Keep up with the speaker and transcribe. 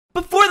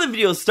the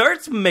video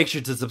starts, make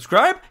sure to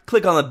subscribe,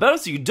 click on the bell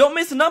so you don't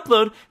miss an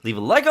upload, leave a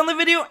like on the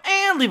video,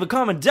 and leave a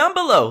comment down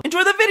below.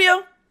 Enjoy the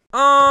video!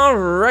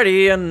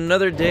 Alrighty,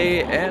 another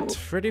day at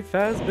Freddy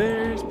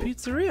Fazbear's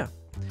Pizzeria.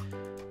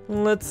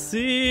 Let's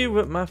see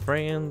what my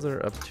friends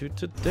are up to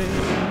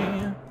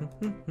today.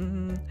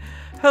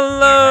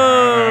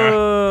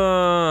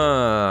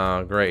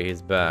 Hello! Great,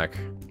 he's back.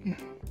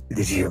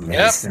 Did you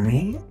miss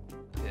me?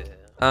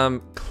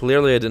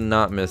 Clearly I did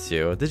not miss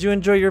you. Did you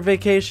enjoy your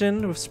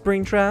vacation with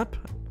Springtrap?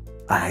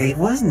 I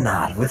was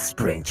not with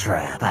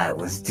Springtrap. I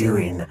was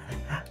doing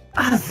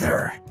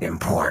other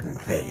important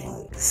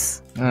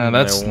things.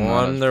 That's I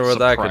wonder what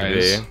that could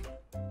be.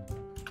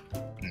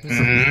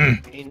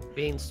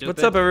 Being stupid.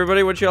 What's up,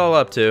 everybody? What y'all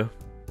up to?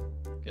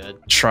 Good.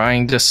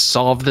 Trying to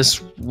solve this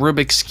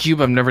Rubik's Cube.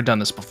 I've never done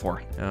this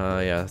before.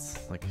 Yeah,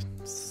 it's like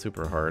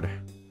super hard.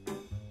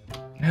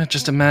 Yeah,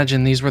 just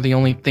imagine these were the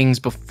only things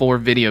before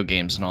video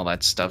games and all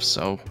that stuff,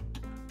 so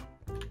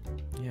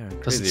Yeah,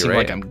 doesn't crazy, seem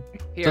right?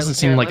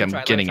 like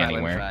I'm getting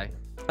anywhere.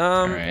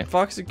 Alright.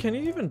 Foxy, can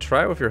you even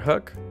try it with your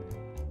hook?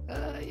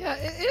 Yeah,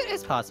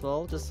 it's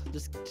possible. Just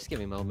give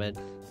me a moment.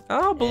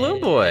 Oh, Balloon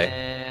Boy.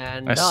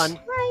 And I done.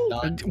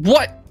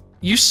 What?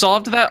 You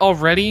solved that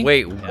already?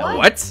 Wait,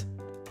 what?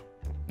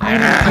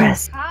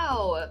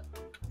 How?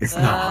 It's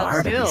not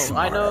hard to be Still,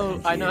 smarter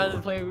I know how than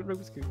to play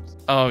Rubik's Cubes.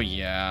 Oh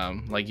yeah,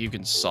 like you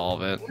can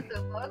solve it. What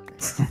the fuck?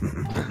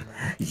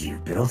 You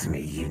built me,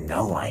 you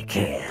know I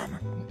can.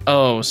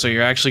 Oh, so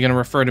you're actually gonna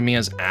refer to me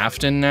as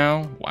Afton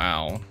now?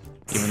 Wow.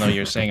 Even though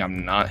you're saying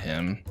I'm not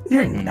him.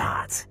 You're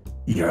not.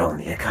 You're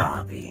only a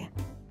copy.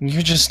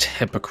 You're just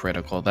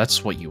hypocritical,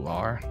 that's what you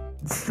are.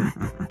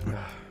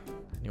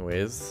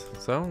 Anyways,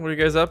 so what are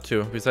you guys up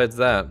to besides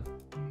that?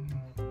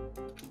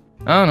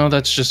 I don't know,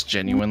 that's just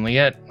genuinely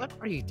it. What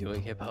are you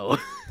doing, Hippo?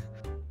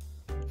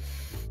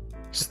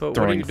 Just But what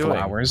are throwing you doing?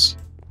 flowers.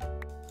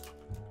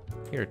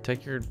 Here,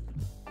 take your...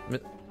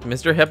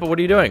 Mr. Hippo, what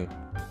are you doing?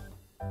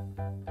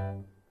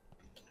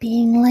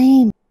 Being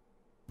lame.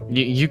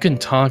 You can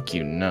talk,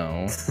 you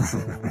know.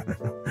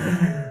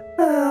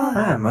 Oh,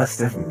 I must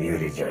have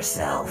muted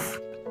yourself.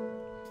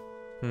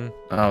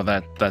 Oh,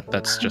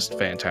 that's just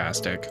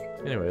fantastic.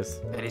 Anyways.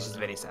 That is just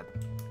very sad.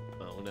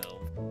 Oh no.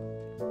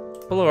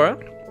 Ballora,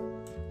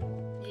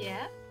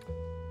 Yeah?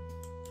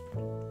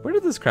 where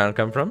did this crown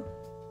come from?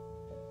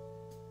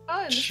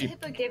 Oh, Mr. She-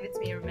 Hippo gave it to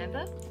me,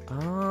 remember?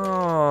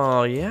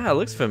 Oh, yeah, it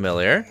looks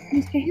familiar.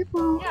 Mr.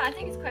 Hippo. Yeah, I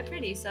think it's quite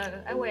pretty, so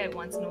I wear it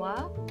once in a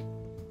while.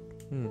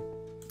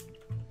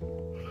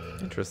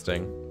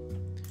 Interesting.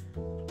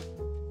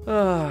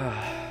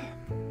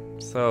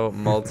 So,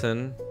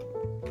 Molten,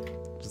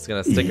 just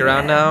gonna stick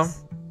around now?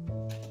 Yes.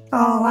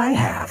 Oh, I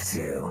have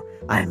to.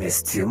 I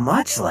missed too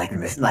much like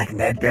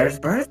Ned Bear's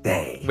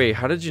birthday. Wait,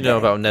 how did you know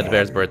about Ned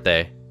Bear's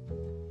birthday?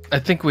 I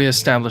think we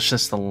established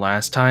this the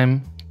last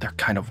time. They're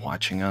kind of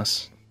watching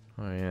us.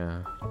 Oh,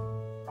 yeah.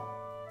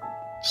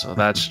 So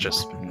that's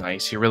just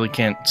nice. You really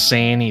can't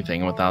say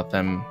anything without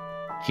them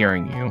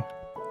hearing you.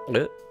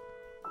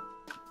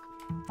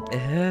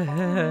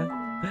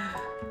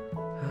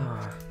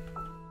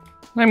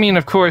 I mean,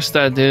 of course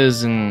that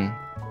is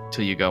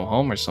until you go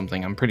home or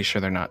something. I'm pretty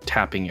sure they're not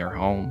tapping your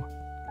home.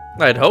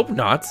 I'd hope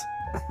not.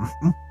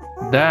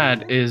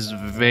 That is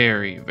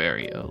very,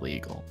 very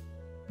illegal.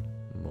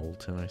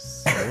 Molten, I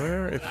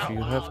swear, if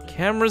you have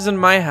cameras in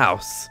my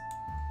house.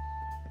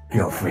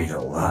 Feel free to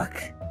look.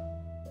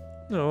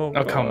 No.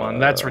 Oh, come on.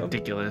 That's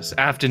ridiculous.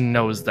 Afton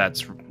knows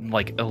that's,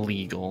 like,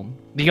 illegal.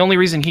 The only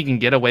reason he can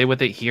get away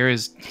with it here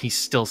is he's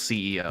still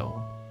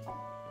CEO.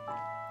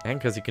 And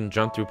because you can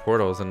jump through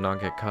portals and not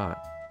get caught.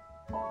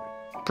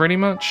 Pretty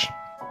much.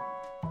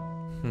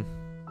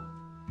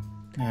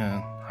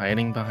 Yeah,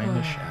 hiding behind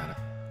a shadow.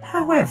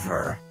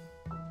 However,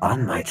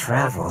 on my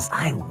travels,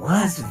 I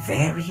was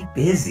very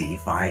busy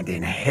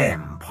finding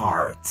him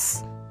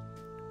parts.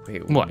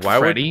 Wait, What, why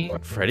Freddy?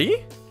 would...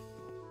 Freddy?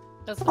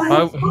 That's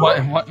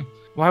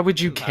Why would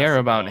you care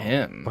about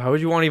him? Why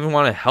would you even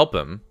want to help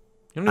him?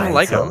 You don't even I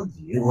like told him.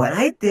 you what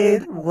I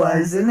did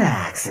was an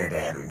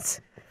accident.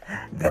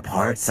 The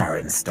parts are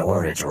in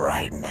storage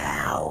right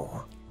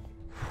now.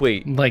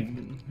 Wait,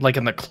 Like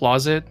in the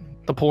closet?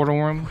 The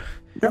portal room?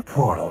 The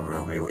portal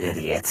room, you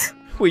idiot.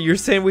 wait, you're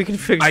saying we can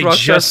fix I Rockstar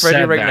just Freddy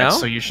said right that, now?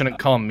 so you shouldn't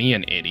call me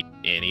an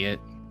idiot.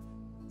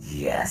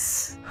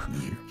 Yes,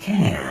 you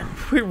can.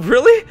 Wait,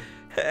 really?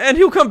 And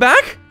he'll come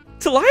back?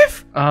 To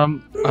life?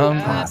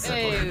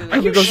 Possibly. Are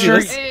you go see sure?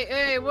 this?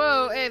 Hey,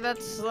 whoa, hey,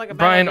 that's like a bad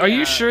Brian, are idea,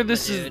 you sure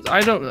this is... dude. I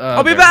don't...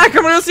 I'll be back!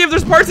 I'm gonna see if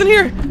there's parts in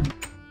here!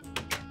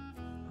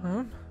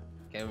 Huh?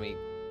 Can we?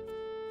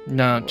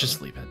 No,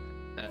 just leave it.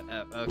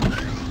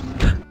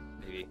 Okay.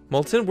 Maybe.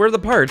 Molten, where are the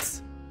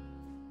parts?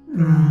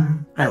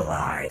 I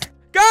lied.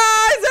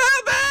 Guys,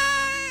 help me!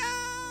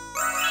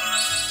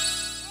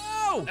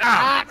 Oh!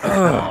 Ah!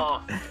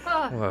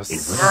 Ugh. It was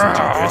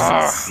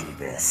dangerous to see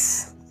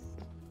this.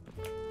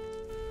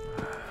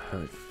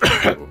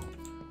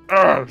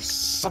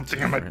 Something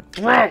in my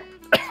throat!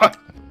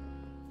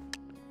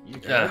 You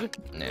Yeah, good?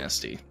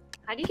 nasty.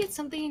 How do you get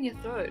something in your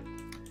throat?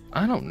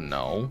 I don't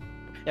know.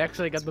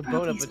 Actually got the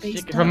bone up with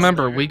chicken.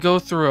 Remember, we go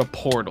through a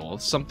portal,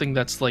 something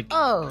that's like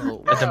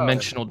Oh, a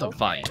dimensional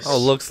device. Oh,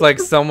 looks like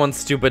someone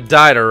stupid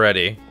died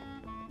already.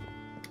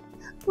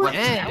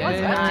 that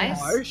was nice.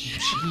 harsh.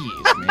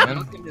 Jeez,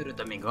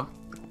 man.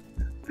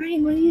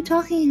 Brian, what are you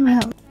talking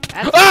about?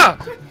 Ah!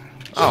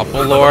 Oh,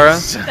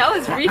 Ballora. That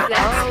was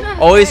reflex.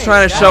 Always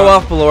trying to show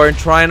off, Ballora, and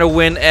trying to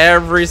win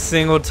every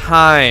single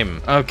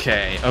time.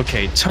 Okay,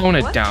 tone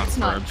it What? down That's for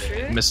not a bit,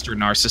 true. Mr.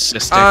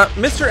 Narcissistic.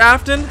 Mr.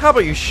 Afton, how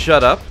about you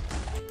shut up?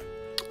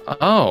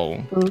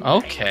 Oh,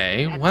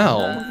 okay,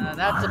 well,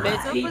 That's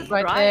amazing With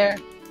right Brian.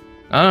 there.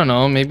 I don't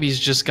know, maybe he's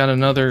just got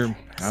another,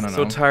 I don't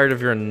So know, tired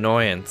of your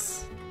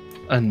annoyance.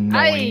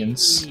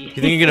 annoyance. You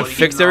think you're gonna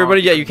fix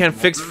everybody? Yeah, you can't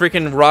fix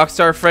freaking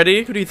Rockstar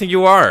Freddy? Who do you think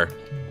you are?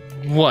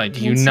 What, do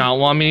you not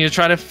want me to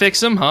try to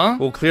fix him, huh?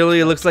 Well, clearly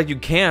it looks like you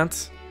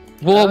can't.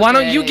 Well, why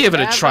don't you Okay, give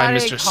it a try,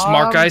 everybody Mr.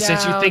 Smart Guy, calm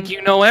since you think down.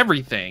 you know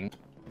everything?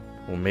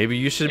 Well, maybe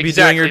you should be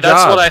Exactly, doing your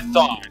that's job. what I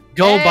thought.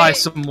 Go Hey, buy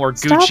some more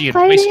stop Gucci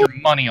and waste fighting.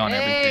 your money on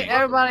Hey, everything.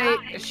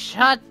 everybody,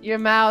 shut your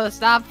mouth.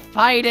 Stop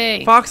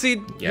fighting.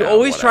 Foxy, Yeah, you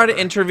always try to whatever.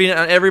 intervene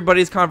on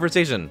everybody's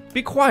conversation.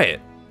 Be quiet.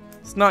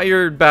 It's not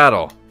your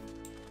battle.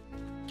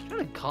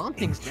 Trying to calm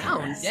things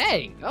down.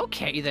 Dang.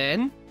 Okay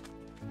then.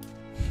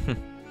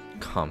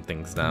 Calm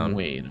things down.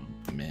 Wait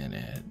a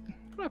minute.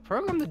 What a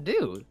program to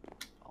do.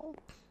 Oh,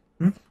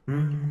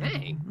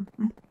 dang.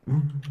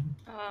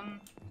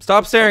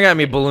 Stop staring at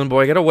me, Balloon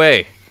Boy. Get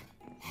away.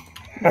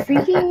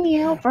 Freaking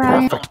me out,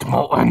 Brian.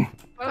 All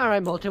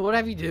right, Molten.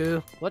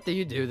 What do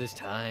you do this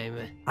time?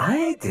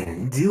 I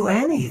didn't do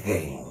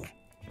anything.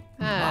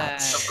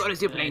 Of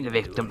course you're playing the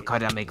victim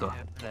card, amigo.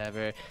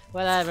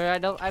 Whatever. I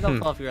don't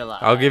know if you're alive.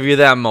 I'll give you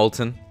that,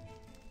 Molten.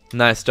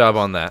 Nice job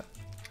on that.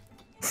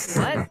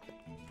 What?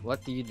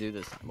 What do you do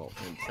this time,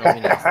 Molten? Tell me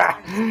next.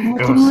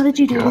 Molten, what did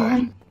you do to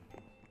him?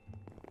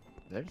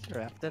 There's your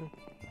Afton.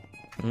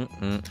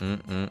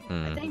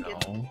 I think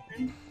it's No.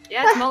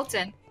 yeah, it's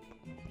molten.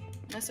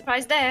 No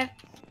surprise there.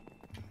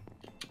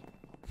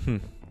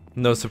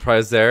 No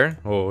surprise there.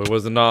 Oh, it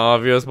wasn't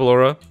obvious,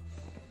 Ballora.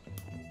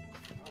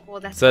 Well,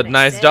 that's Said, what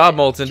I nice said. job,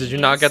 Molten. Did you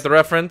not get Jeez. the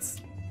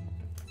reference?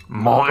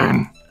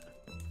 Molten.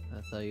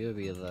 I thought you would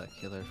be the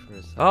killer for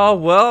a second. Oh,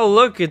 well,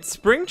 look, it's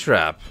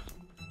Springtrap.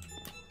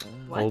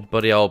 What? Old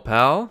buddy, old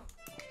pal.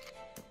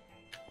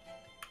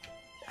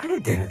 I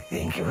didn't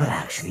think it would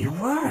actually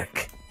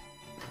work.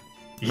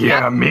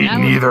 Yeah, me that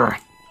was- neither.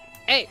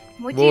 Hey.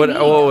 What do you mean?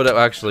 What would it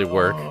actually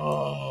work?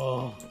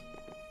 Oh.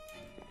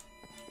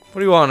 What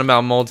do you want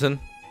about Molten?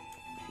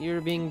 You're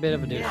being a bit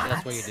of a douche.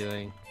 That's what you're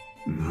doing.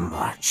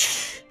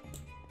 Much.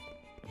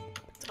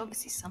 It's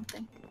obviously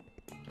something.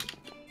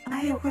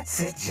 I would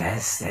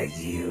suggest that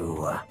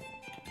you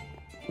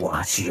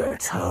watch your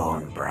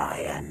tone,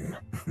 Brian.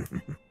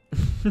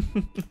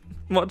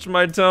 Watch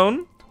my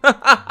tone?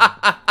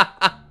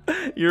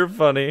 You're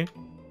funny.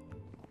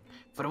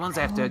 For once,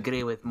 I have to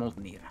agree with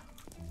Molten here.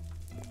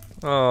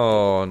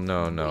 Oh,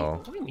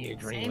 no. What do you mean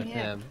agreeing Same with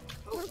here. him?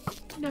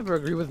 I never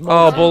agree with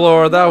Oh, Molten.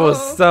 Ballora, that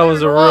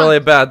was a really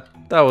bad.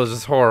 That was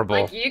just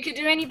horrible. Like you could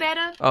do any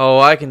better? Oh,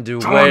 I can do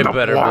way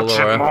better, Watch it,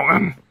 Ballora.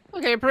 Molten.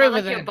 Okay, Not prove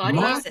like it your then. body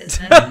What? uses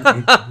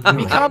then.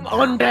 Become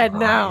undead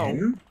now.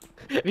 Brian,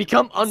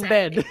 Become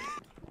undead.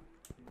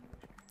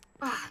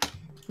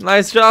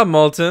 Nice job,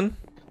 Molten.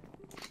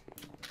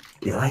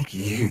 like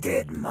you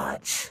did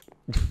much.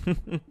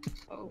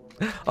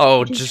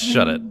 Oh, just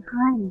shut it.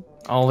 Brian.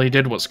 All he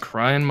did was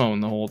cry and moan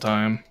the whole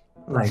time.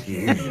 Like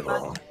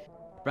usual.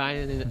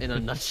 Brian in a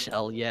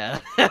nutshell, yeah.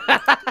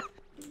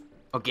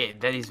 Okay,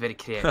 that is very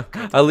clear.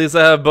 At least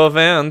I have both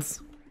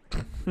hands.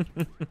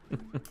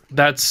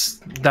 That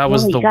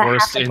was Well, you the got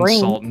worst half a brain.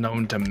 insult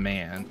known to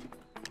man.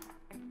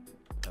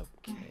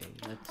 Okay,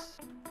 let's...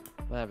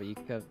 Whatever, you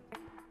could have,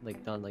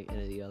 like, done, like,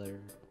 any of the other...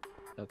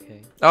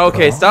 Okay.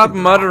 Okay, stop Calm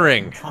down,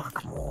 muttering.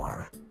 Talk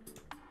more.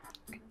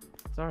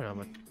 Sorry, I'm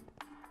a...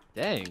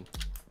 Dang.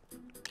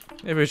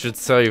 Maybe we should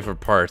sell you for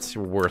parts.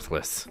 You're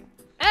worthless.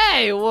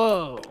 Hey,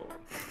 whoa!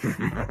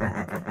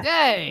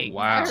 Dang!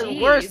 Wow.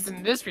 You're worse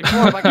than this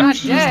before, but god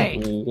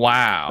dang!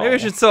 Wow. Maybe I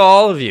should sell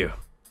all of you.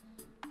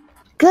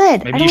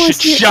 Good. Maybe I you don't want to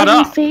should see your shut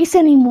ugly up. face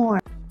anymore.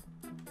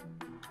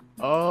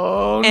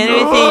 Oh,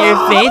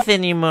 your face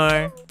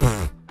anymore.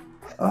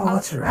 Oh,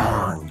 what's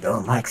wrong?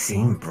 Don't like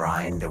seeing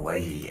Brian the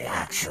way he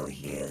actually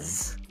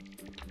is.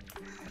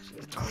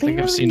 I think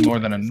I've seen more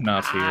than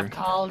enough I here.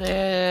 called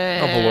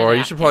it! Oh, Ballora,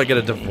 you should probably get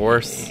a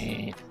divorce.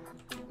 Who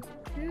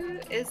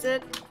is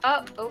it?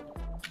 Oh.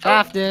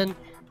 Afton!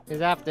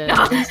 It's Afton.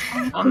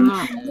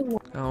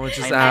 Oh, it's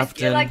just I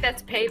feel Afton. like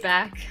that's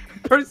payback.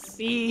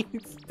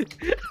 Proceeds!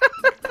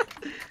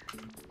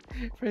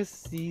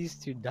 Proceeds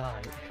to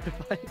die.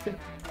 Pretty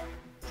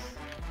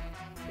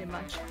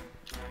much.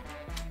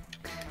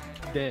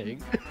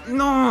 Dang.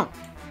 No!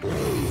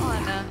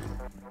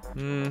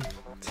 Oh,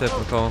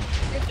 Typical.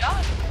 good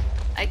job.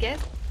 I guess.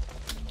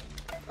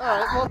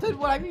 Alright, well then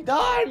what have you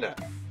done?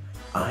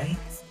 I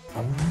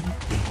only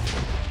did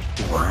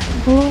one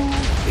Ballora,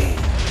 thing.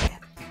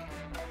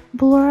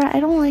 Ballora, I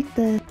don't like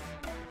this.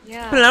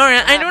 Yeah.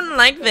 Ballora, I don't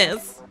like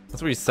this.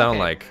 That's what you sound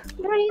like.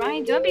 No,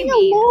 Brian, don't be leave me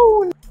mean.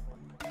 alone.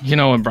 You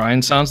know what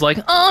Brian sounds like?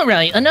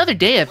 Alright, another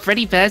day at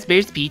Freddy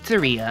Fazbear's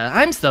Pizzeria.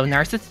 I'm so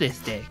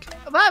narcissistic.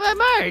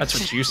 That's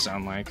what you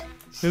sound like.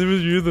 That's what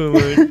you sound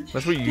like.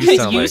 That's what you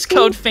sound Use like.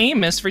 code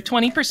FAMOUS for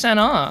 20%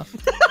 off.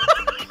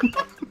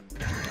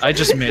 I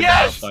just made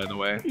that up, by the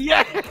way.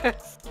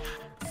 Yes!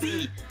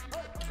 See?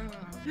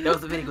 That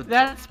was a very good.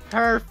 That's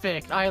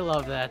perfect. I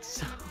love that.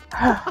 So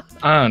I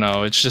don't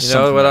know, it's just You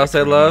know something what that else I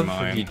came to love?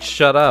 mind. You'd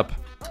shut up.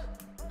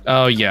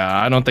 Oh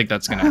yeah, I don't think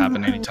that's gonna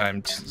happen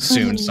anytime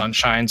soon,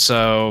 Sunshine,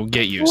 so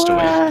get used to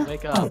it.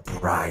 wake Oh, up.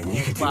 Brian,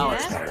 you can do Wow.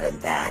 much better than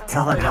that.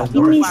 Tell them how Keep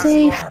me worthless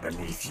safe. they are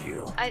beneath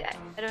you. I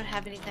don't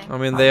have anything. I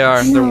mean, they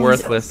are. They're No,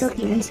 worthless. don't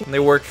keep me safe. They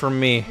work for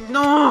me.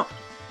 No!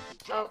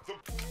 Oh.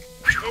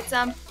 It's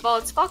well,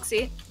 it's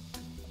Foxy.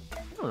 I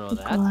don't know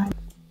that. God,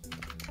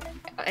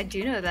 I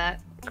do know that.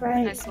 I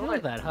great. You saw know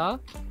it. that, huh?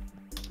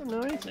 I don't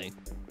know anything.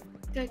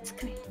 It's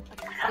kind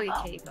of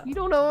okay. You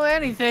don't know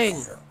anything.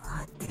 It's a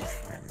lot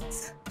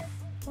different.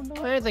 You don't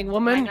know anything, I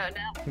woman. know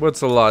now.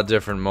 What's a lot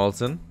different,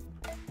 Molten?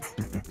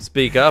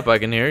 Speak up, I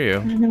can hear I you.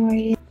 don't know where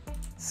you.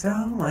 So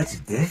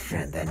much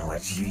different than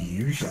what you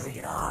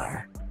usually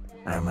are.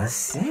 I must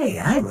say,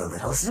 I'm a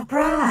little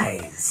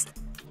surprised.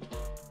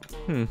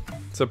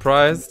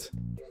 Surprised?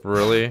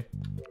 Really?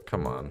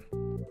 Come on.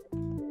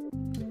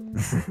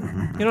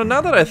 You know,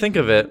 now that I think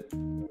of it,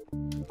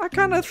 I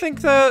kind of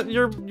think that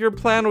your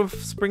plan with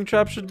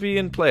Springtrap should be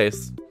in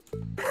place.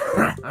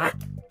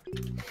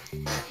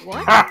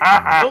 What?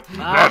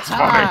 That's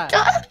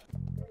funny.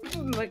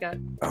 Oh my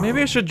god.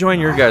 Maybe I should join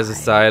your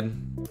guys' side.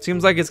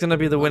 Seems like it's gonna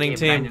be the winning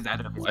Brian team. is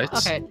out of his What?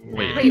 Okay.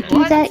 Wait, Wait, Do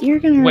what? that, you're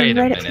gonna wait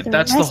a regret it for minute. the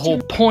That's the rest whole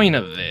of point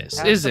of this,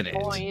 That's isn't the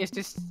it? point. It's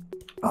just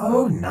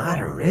Oh,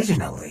 not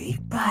originally,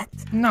 but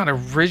Not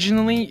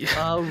originally.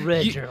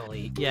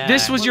 originally. Yeah.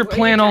 This was your What are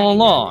plan you all trying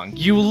to along.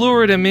 You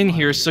lured him in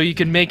here so you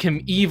can make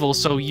him evil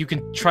so you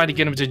can try to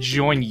get him to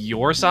join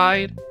your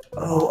side?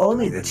 oh,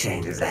 only the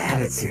change of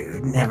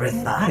attitude. Never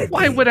thought it'd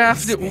Why be would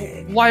this Afton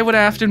big. why would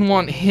Afton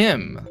want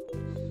him?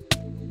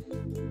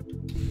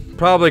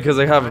 Probably because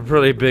I have a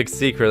pretty big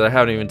secret I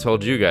haven't even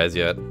told you guys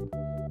yet.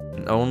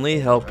 And only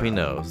Helpy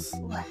knows.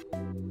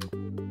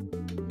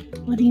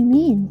 What do you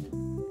mean?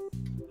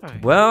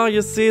 Well,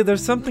 you see,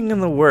 there's something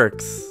in the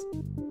works.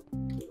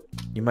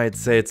 You might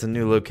say it's a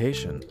new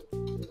location.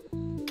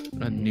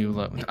 A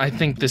new I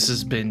think this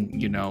has been,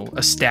 you know,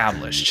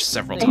 established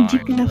several And times. you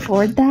can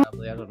afford that?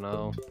 Probably, I don't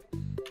know.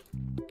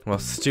 Well,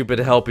 stupid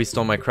Helpy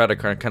stole my credit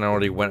card and kind of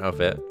already went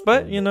with it.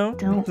 But, you know,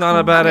 Don't not a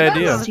fall bad for that.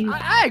 idea. Stupid.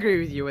 I agree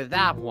with you with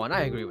that one.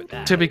 I agree with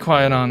that. To be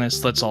quite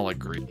honest, let's all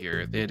agree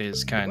here. It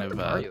is kind of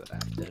Are a you,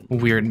 Afton?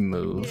 weird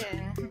move.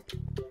 Yeah.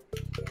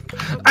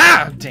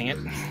 Ah, dang it.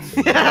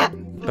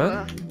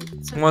 But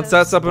once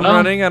that's up and Well-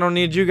 running, I don't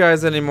need you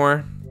guys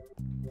anymore.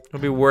 It'll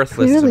be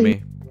worthless to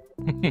Clearly. me.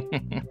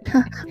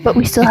 But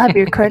we still have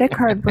your credit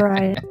card,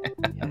 Brian.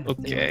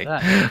 Okay.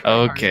 That.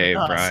 Okay,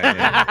 Us.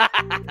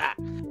 Brian.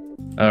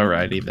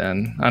 Alrighty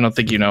then. I don't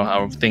think you know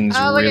how things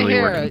Oh, look at really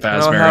work here. in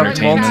I'll Fazbear have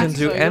Entertainment. Molten do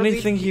So you'll be-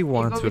 anything he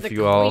wants You'll be with the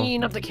you all.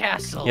 Queen of the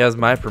castle. He has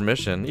my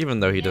permission, even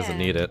though he doesn't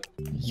Yeah. need it.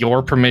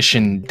 Your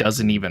permission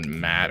doesn't even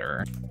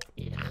matter.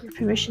 Your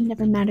permission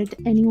never mattered to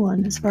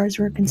anyone as far as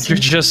we're concerned.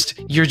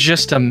 You're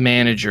just a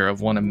manager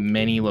of one of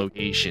many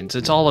locations.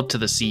 It's all up to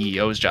the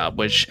CEO's job,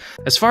 which,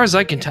 as far as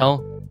I can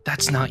tell,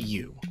 that's not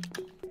you.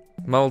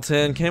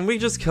 Molten, can we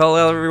just kill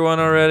everyone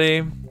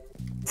already?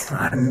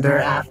 Under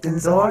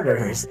Afton's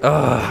orders.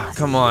 Ugh,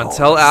 come on.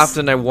 Tell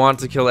Afton I want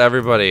to kill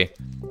everybody.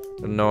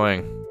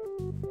 Annoying.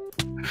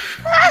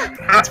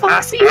 It's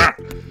Foxy!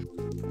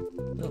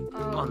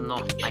 Oh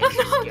no.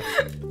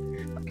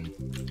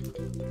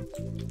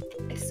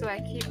 I swear I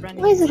keep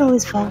running. Why is it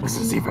always This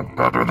Foxy? is even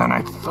better than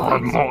I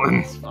thought,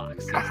 Molten.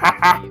 Fox.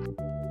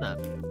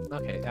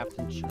 Okay,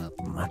 Afton, shut up.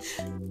 Much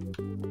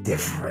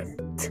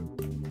different.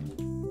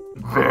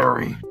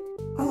 Very.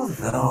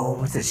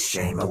 Although, it's a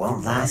shame it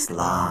won't last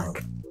long.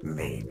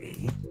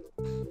 Maybe.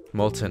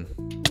 Molten.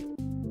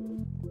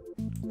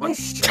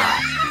 Nice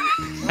shot.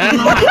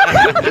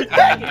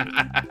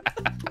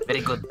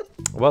 Very good.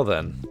 Well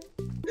then.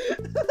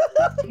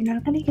 You're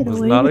not gonna get Was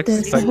away not with this.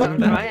 expecting Love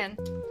that. Brian.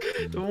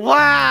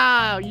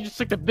 Wow! You just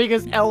took the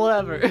biggest L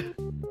ever.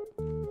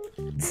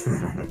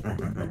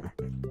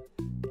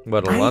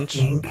 What, a I lunch?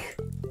 think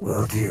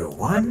we'll do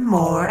one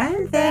more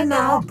and then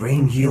I'll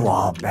bring you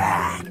all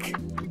back.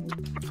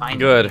 Fine.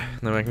 Good.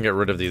 Then I can get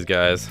rid of these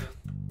guys.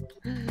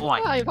 Boy.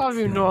 Ah, you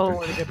probably know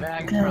when to get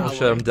back. Good. We'll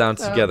shut them down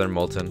together,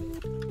 Molten.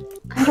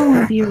 I don't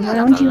want to be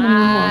around you anymore.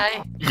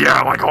 Lie.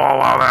 Yeah, like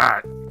all of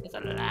that. It's a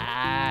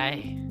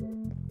lie.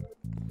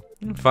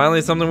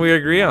 Finally, something we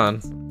agree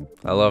on.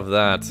 I love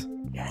that.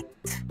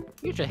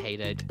 You should hate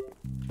it.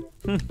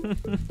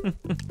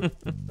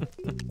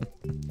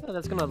 Oh,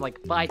 that's gonna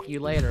like bite you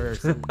later or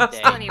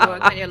someday. Funny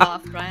work when you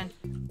laugh, Brian.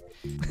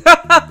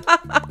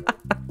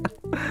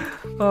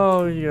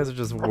 Oh, you guys are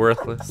just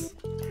worthless.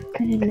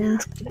 I didn't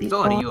ask to be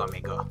So are called. you,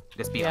 amigo.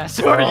 Let's be Yeah, honest.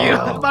 so are you.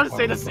 I was about to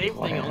say the same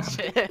thing, old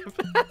chip.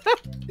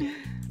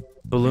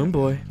 Balloon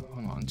Boy,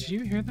 Hold on, did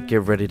you hear that?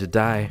 get ready to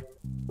die.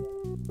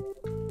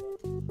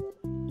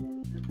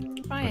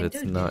 Brian, but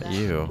it's don't do not that.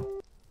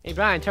 you. Hey,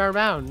 Brian, turn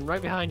around.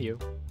 Right behind you.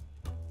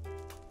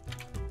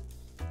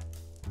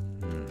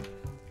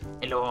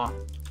 Hello.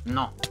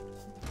 No.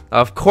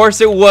 Of course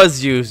it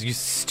was you, you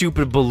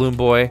stupid balloon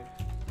boy.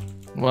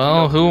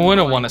 Well, who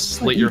wouldn't want to What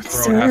slit do your you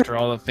throat say? after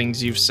all the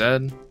things you've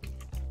said?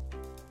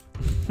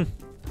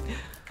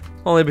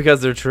 Only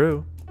because they're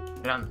true.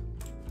 Run.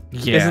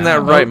 Yeah. Isn't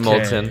that right, okay.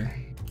 Molten?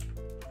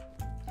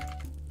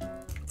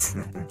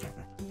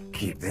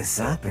 Keep this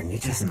up and you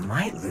just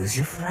might lose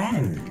your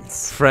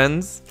friends.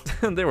 Friends?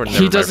 They were never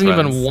He my doesn't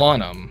even friends.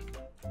 want them.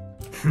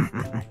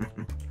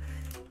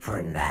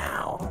 For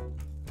now.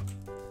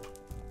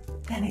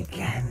 Then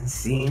again,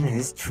 seeing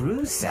his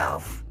true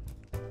self,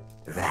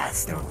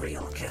 that's the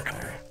real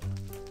killer.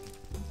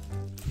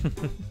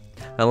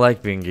 I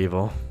like being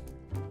evil.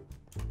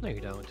 No,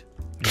 you don't.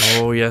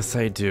 Oh, yes,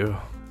 I do.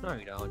 No,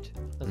 you don't.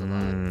 That's a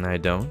lie. I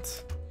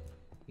don't.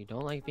 You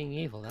don't like being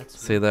evil. That's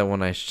Say that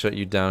when I shut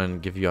you down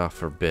and give you off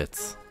for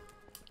bits.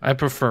 I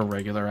prefer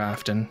regular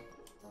Afton.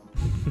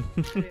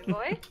 Balloon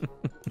boy?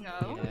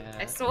 No. Yeah.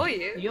 I saw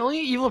you. The only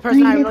evil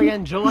person I really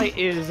enjoy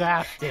is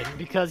Afton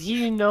because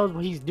he knows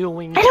what he's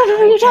doing. I don't know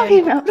what you're talking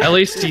about. At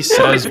least he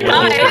says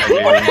what he's gonna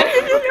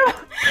do.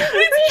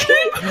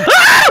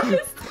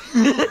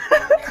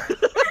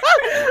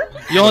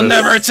 You'll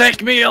never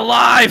take me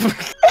alive!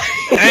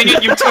 Dang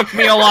it, you took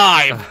me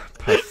alive!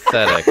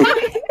 Pathetic.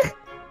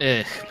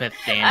 Ugh, but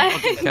damn. I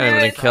Can't knew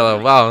even it. kill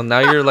him. Wow, now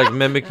you're like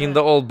mimicking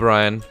the old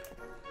Brian.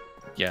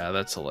 Yeah,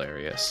 that's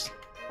hilarious.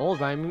 Old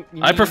Brian.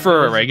 I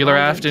prefer a he's regular old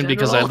in Afton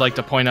because general. I'd like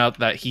to point out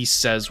that he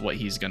says what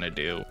he's gonna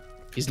do.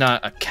 He's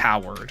not a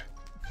coward.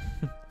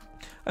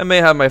 I may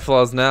have my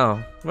flaws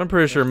now. I'm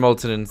pretty sure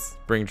Molten and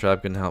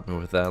Springtrap can help me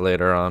with that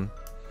later on.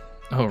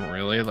 Oh,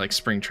 really? Like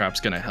Springtrap's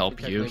gonna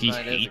help you? He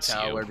hates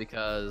you.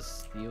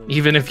 Because you.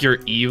 Even if you're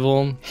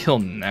evil, he'll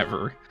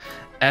never,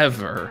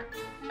 ever,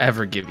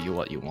 ever give you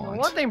what you Well, want.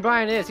 one thing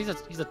Brian is, he's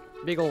a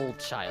big old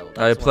child.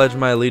 I That's why. pledge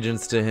my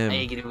allegiance to I him.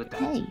 agree with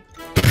that. Hey,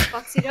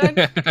 Foxy dog,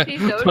 please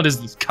don't. What is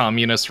this,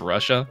 communist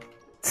Russia?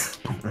 He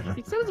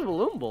said he's a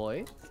balloon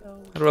boy.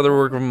 So. I'd rather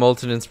work with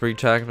Molten and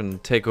Springtrap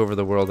and take over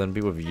the world than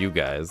be with you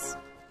guys.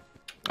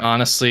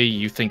 Honestly,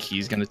 you think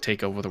he's gonna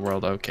take over the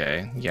world?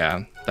 Okay,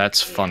 yeah,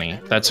 that's funny.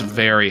 That's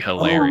very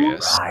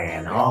hilarious. Oh,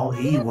 Brian, all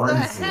he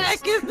wants the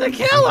heck is is the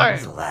killer?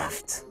 what's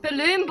left.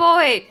 Balloon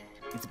boy!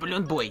 It's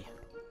Balloon Boy.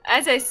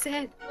 As I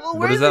said, Well,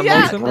 What is where's that, he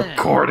at Molten? then?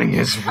 Recording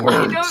his I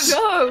don't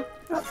know.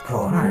 Of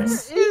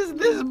course. Where is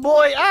this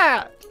boy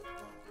at?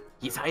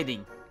 He's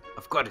hiding.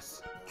 Of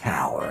course.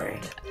 Coward.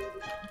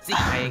 See,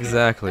 I agree.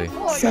 Exactly.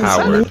 Boy, So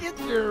Coward. get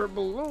your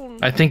balloon.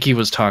 I think he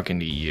was talking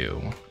to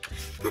you.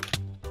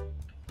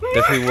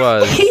 If he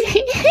was,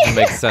 it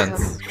makes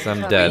sense, because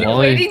I'm dead. Well,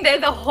 Waiting there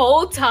the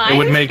whole time. it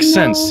would make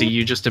sense. No. See,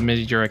 you just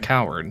admitted you're a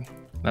coward.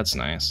 That's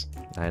nice.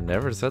 I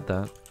never said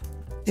that.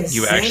 Just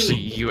You say,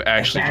 actually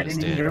just abandoning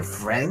did. your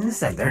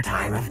friends at their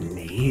time of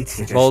need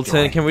to just Molten,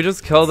 join- can we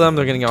just kill them?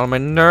 They're getting on my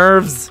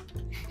nerves.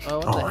 Oh,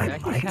 what Oh, the I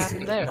heck like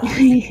happened it. there?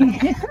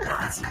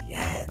 Not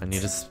yet. I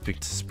need to speak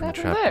to happened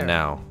Springtrap there?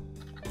 now.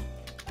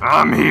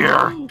 I'm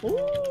here.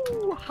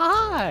 Ooh,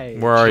 hi.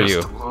 Where are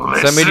you?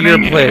 Just Send me to your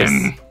listening place.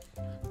 in.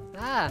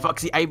 Ah,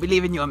 Foxy, I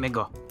believe in you,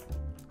 amigo.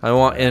 I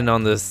want in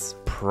on this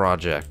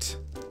project.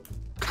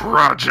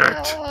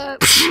 Project.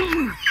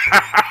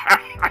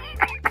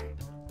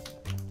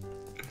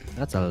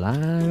 that's a lie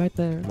right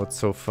there. What's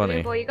so Balloon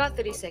funny? boy, you got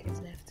 30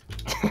 seconds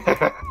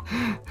left.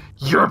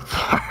 You're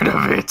part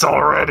of it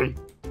already.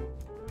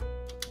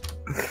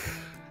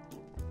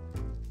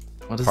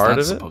 What is Part that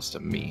of it? supposed to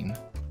mean?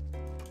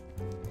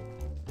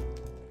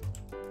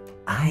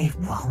 I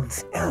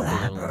won't Balloon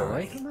boy,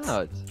 elaborate. come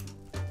out.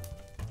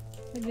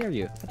 I dare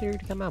you. I dare you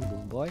to come out,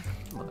 balloon boy.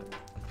 Come on.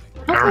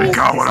 I already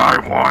got what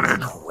I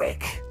wanted.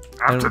 Quick.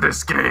 After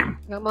this game,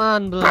 Come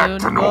on, Back balloon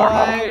to boy.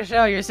 normal.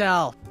 Show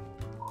yourself.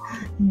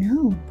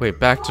 no. Wait,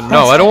 back to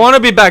no, I don't want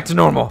to be back to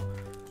normal.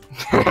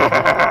 too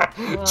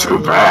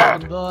Balloon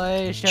bad.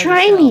 boy, show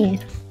Try yourself. me.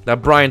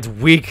 That Brian's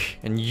weak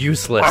and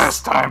useless.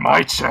 Last time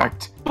I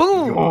checked,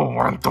 you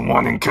weren't the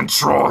one in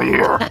control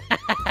here.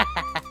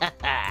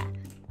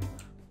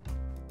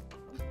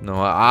 No,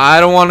 I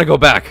don't want to go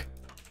back.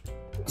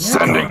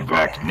 Sending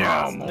back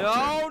now.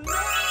 No, no!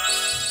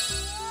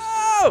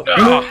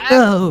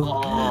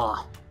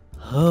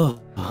 Oh.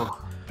 Oh.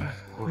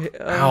 Wait,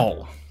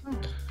 Ow.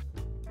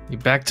 You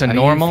back to Are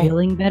normal? you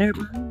feeling better?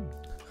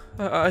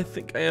 I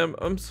think I am.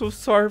 I'm so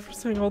sorry for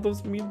saying all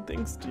those mean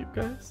things to you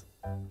guys.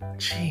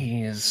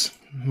 Jeez.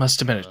 Must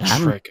have been a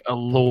trick, a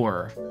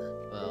lure.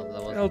 Well,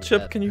 that wasn't El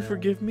Chip, that can you bad.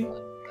 forgive me?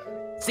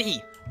 See,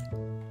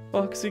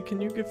 Foxy, can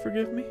you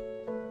forgive me?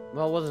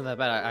 Well, it wasn't that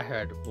bad. I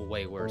heard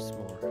way worse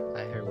more.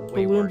 I heard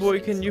way Balloon worse. Boy,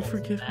 can you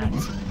insults forgive than me?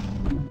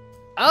 that.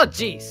 Oh,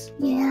 jeez.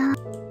 Yeah.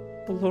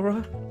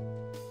 Laura,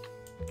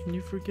 can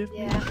you forgive me?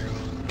 Yeah.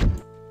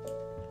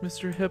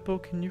 Mr. Hippo,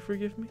 can you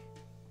forgive me?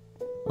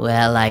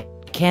 Well, I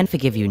can't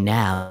forgive you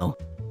now.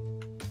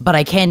 But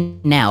I can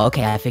now.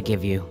 Okay, I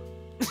forgive you.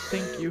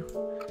 Thank you.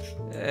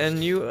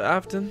 And you,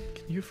 Afton,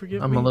 can you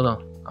forgive I'm me?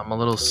 a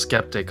little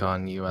skeptic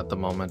on you at the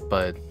moment,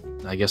 but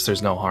I guess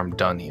there's no harm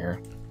done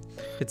here.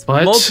 It's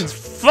But- Molten's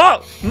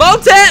fault!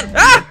 Molten!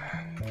 Ah!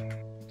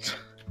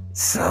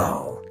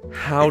 So,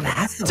 How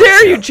that's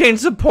dare you okay.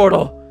 change the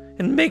portal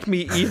and make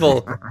me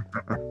evil?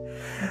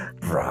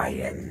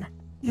 Brian,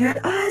 your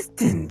eyes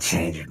didn't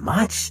change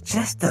much,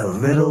 just a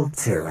little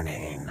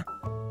tuning.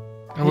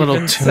 A little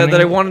Even said that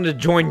I tuning. wanted to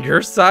join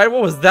your side?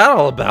 What was that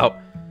all about?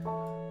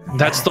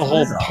 That's the That whole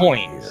was all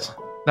point. you.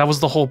 That was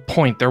the whole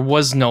point. There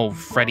was no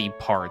Freddy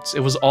parts. It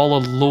was all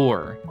a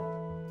lure.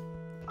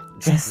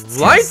 Just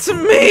Lie to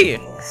testing me!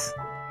 things.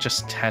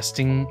 Just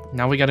testing.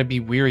 Now we gotta be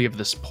weary of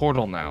this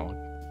portal now.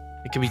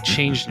 It can be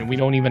changed and we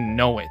don't even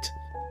know it.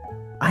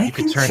 I You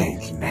could can turn-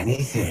 change many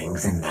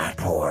things in that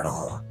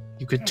portal.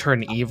 You could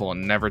turn evil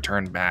and never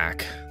turn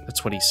back.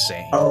 That's what he's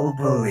saying. Oh,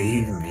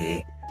 believe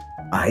me,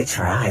 I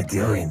tried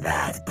doing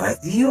that, but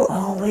you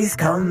always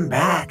come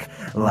back,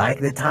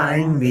 like the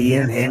time me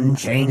and him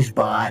changed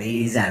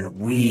bodies and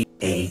we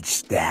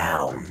aged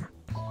down.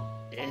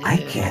 I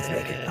can't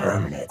make it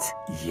permanent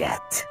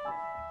yet.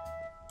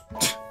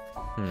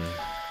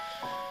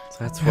 So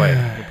that's why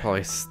you're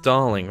probably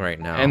stalling right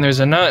now. And there's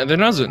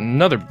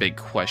another big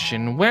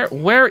question.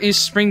 Where is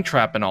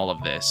Springtrap in all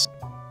of this?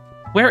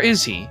 Where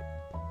is he?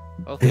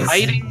 Busy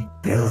Hiding?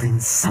 building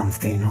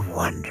something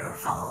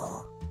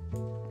wonderful.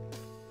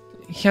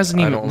 He hasn't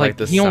I even don't like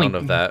the he sound only,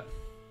 of that.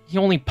 He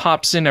only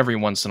pops in every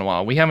once in a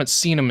while. We haven't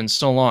seen him in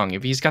so long.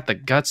 If he's got the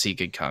guts, he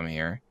could come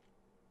here.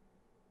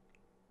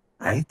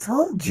 I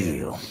told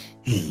you,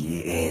 he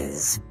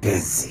is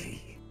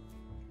busy.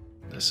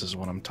 This is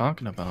what I'm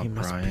talking about, He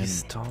must Brian. be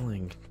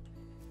stalling.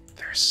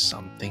 There's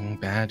something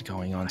bad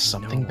going on. I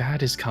Something know.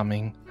 bad is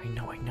coming. I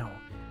know.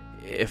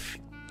 If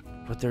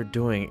what they're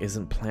doing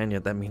isn't planned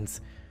yet, that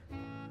means...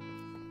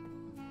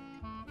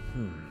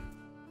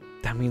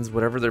 That means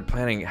whatever they're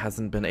planning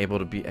hasn't been able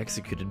to be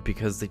executed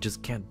because they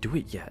just can't do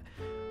it yet.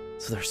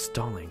 So they're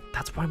stalling.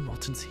 That's why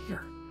Molten's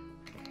here.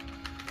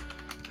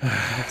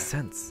 That makes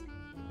sense.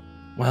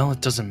 Well,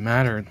 it doesn't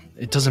matter.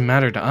 It doesn't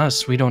matter to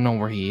us. We don't know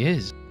where he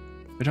is.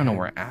 We don't know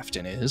where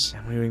Afton is.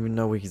 And we don't even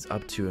know what he's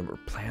up to and we're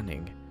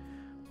planning.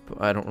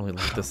 But I don't really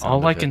like the sound All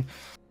of it.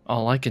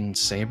 all I can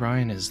say,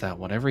 Brian, is that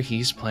whatever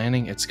he's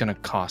planning, it's gonna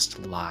cost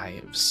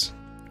lives.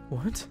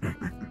 What?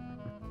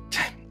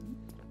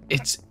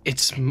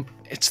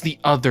 It's the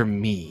other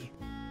me.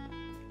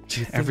 Do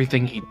you think,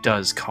 Everything he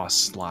does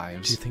costs do you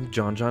lives. think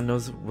John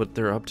knows what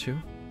they're up to?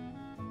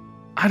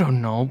 I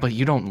don't know, but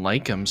you don't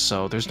like him,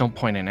 so there's no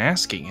point in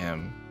asking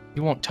him. He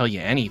won't tell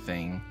you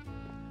anything.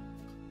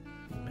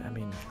 I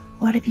mean,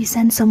 What if you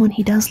send someone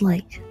he does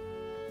like?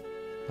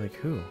 like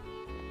who?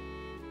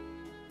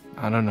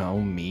 I don't know,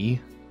 me.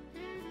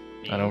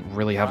 I don't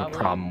really have a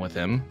problem with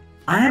him.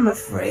 I'm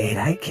afraid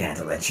I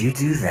can't let you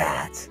do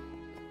that.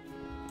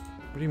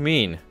 What do you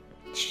mean?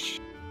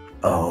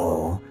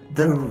 Oh,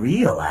 the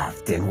real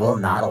Afton will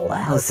not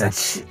allow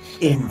such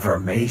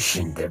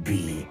information to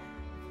be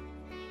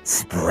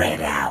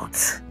spread out.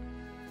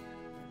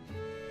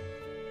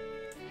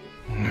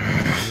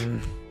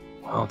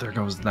 Well, there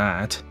goes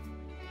that.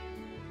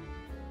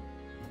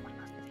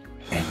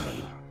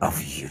 Any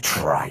of you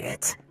try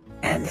it,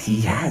 and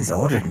he has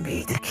ordered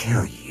me to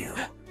kill you.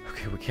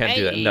 Okay, we can't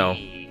do that. No.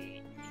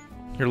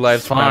 Your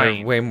lives matter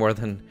Fine. way more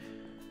than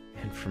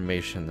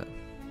information. That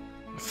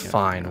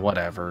Fine,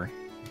 whatever.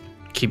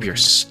 Keep your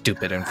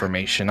stupid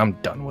information. I'm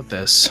done with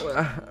this.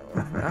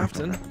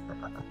 Afton.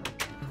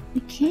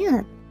 You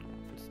can't.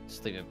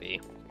 Just leave it be.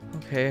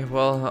 Okay,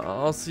 well,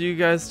 I'll see you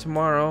guys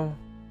tomorrow.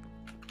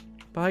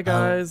 Bye,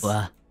 guys.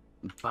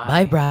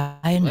 Bye,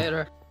 Brian.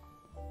 Later.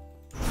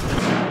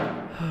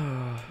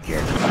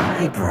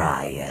 Goodbye,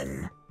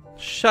 Brian.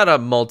 Shut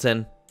up,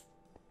 Molten.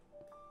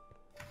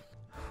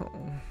 Oh,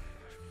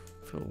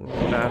 I feel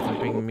really bad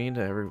for being mean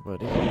to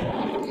everybody.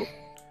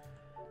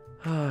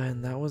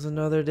 And that was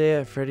another day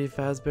at Freddy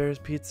Fazbear's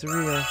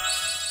Pizzeria.